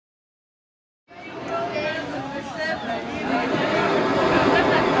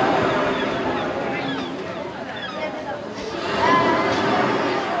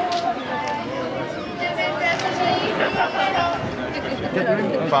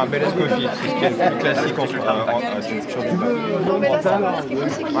enfin bel escoffier, c'est ce qui est le plus classique sur du voilà, ce qu'il faut,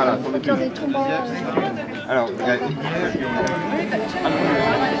 c'est qu'il y en ait tout bas. Alors, il y a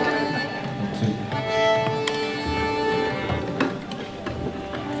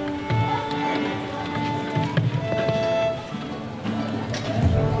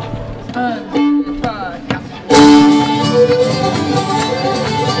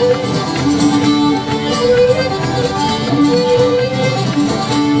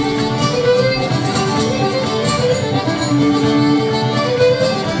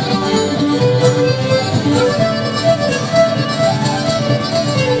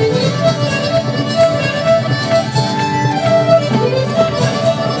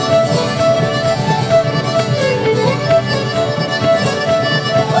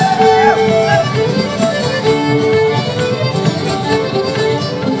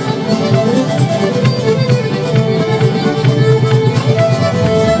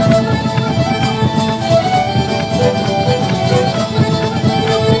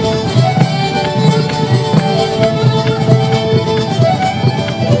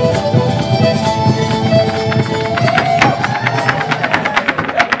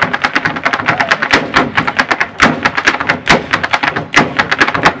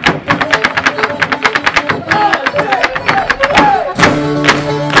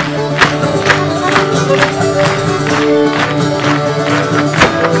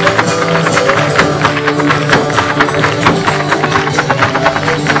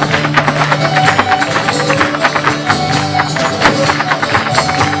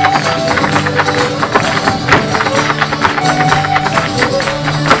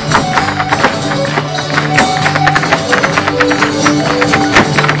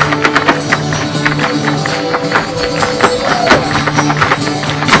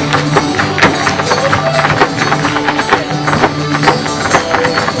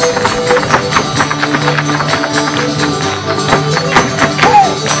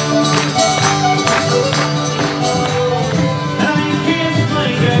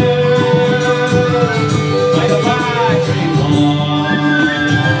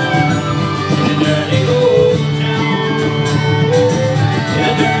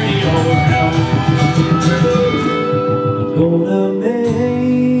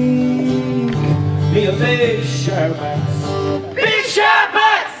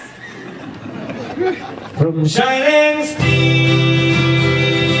From shining steels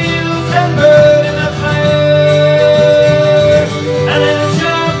and burning the fire, and then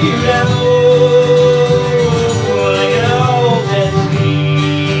shove you down like an old dead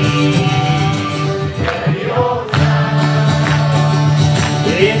tree. Dirty old town,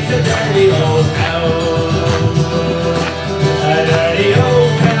 it's a dirty old town, a dirty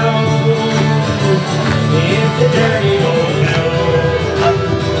old town, it's a dirty old town.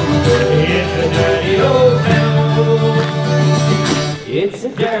 It's a dirty old town. It's a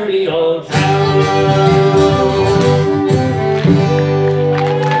dirty old town.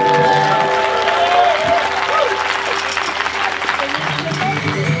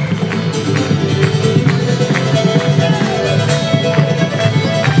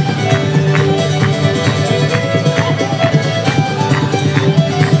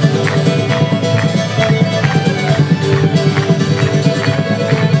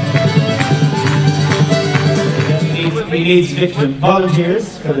 We need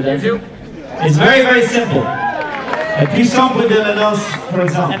volunteers for the dance. It's very, very simple. A puissant de la danse, for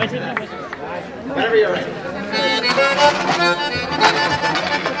example. whenever you're ready.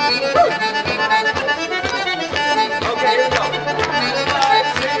 Okay, here we go.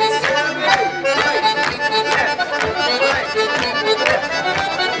 5, 6, 7, 5,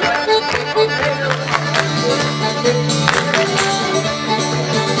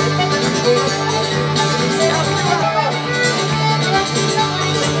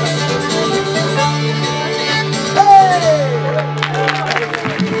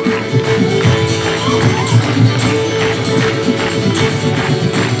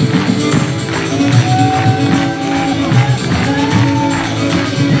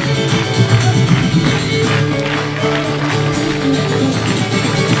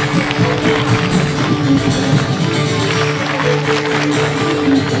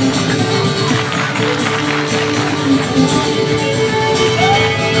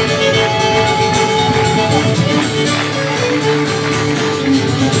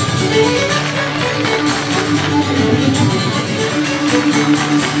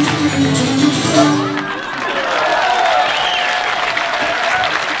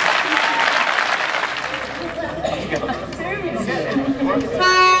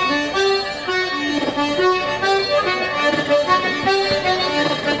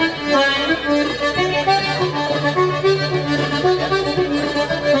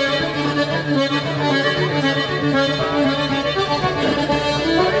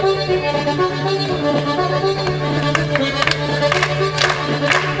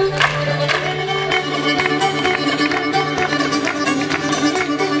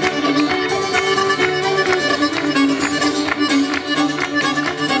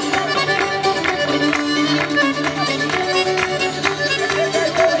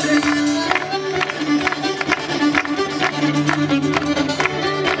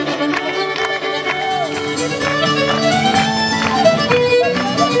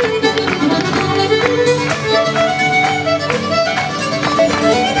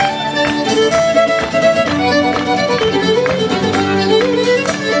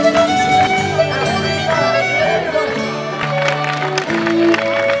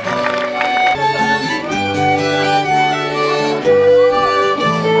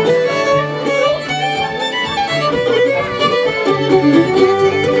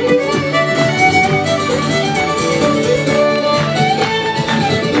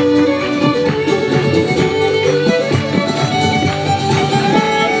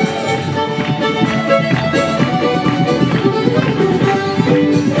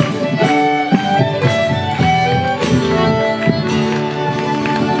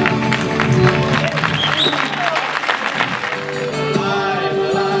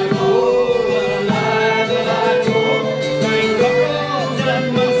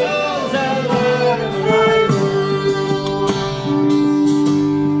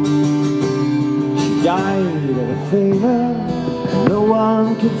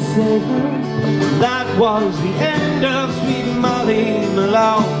 sailor. That was the end of sweet Molly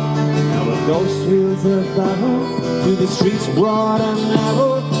Malone. Now a ghost wheels about through the streets broad and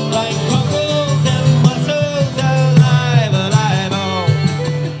narrow, like cockles and mussels alive, alive, oh.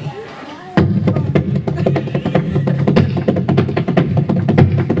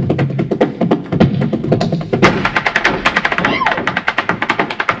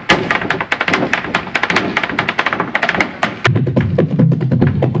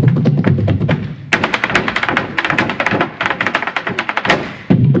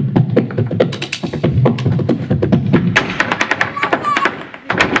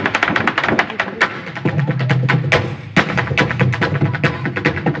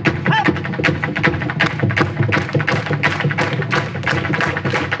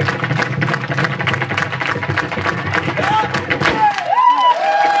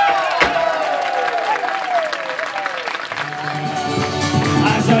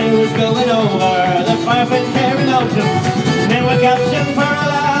 Going over the firefight carrying out him. Then we captured for a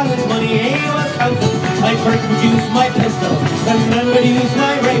lot of money he was counting. I first produced my pistol, then produced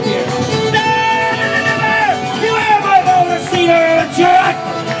my rapier. Never! You ever my overseer with your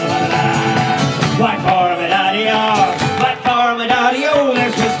What for my daddy-o? What for my daddy-o?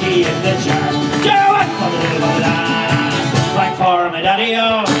 There's whiskey in the jar. What for my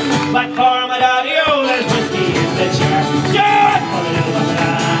daddy-o? What for my daddy-o? There's whiskey in the jar.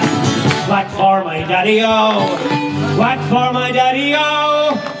 What for my daddy-o? What for my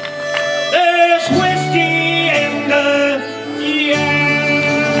daddy-o? There's whiskey in the jar.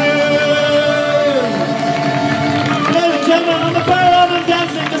 Ladies and gentlemen, on the barrel of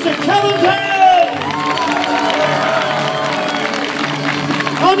dancing, Mr. Kevin.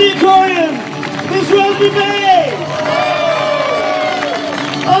 On the accordion, Miss Rosie Bay.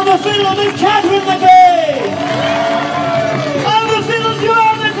 On the fiddle, Miss Katherine. On the fiddle, Joanne.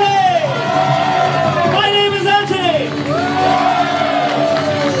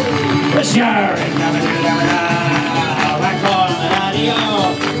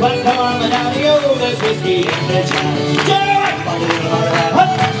 What for my daddy-o? There's whiskey in the jar.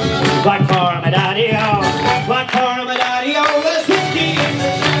 What for my daddy-o? What for my daddy-o? There's whiskey in the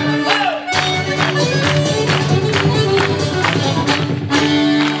jar.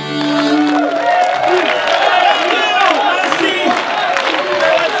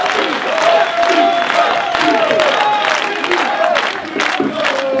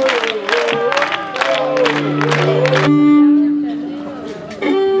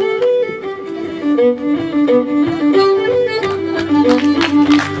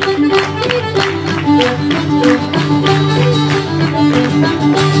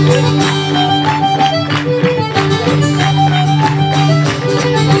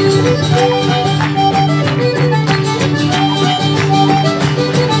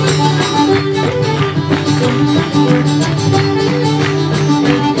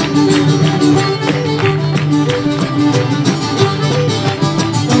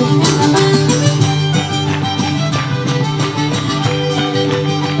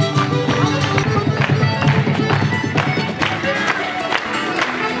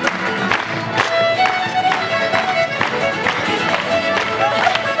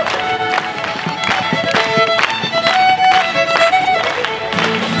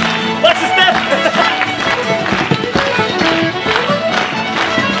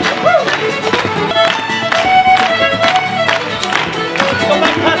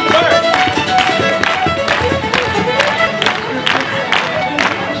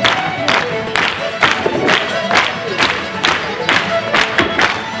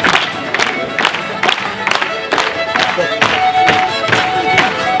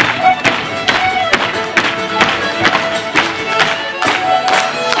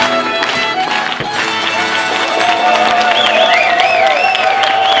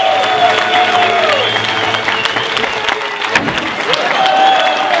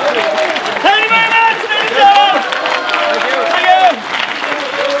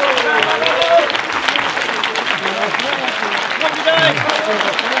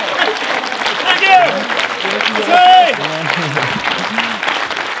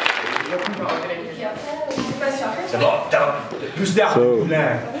 So,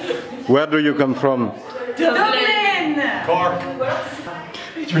 where do you come from? Dublin! Cork.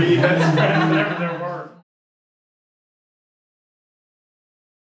 3 years.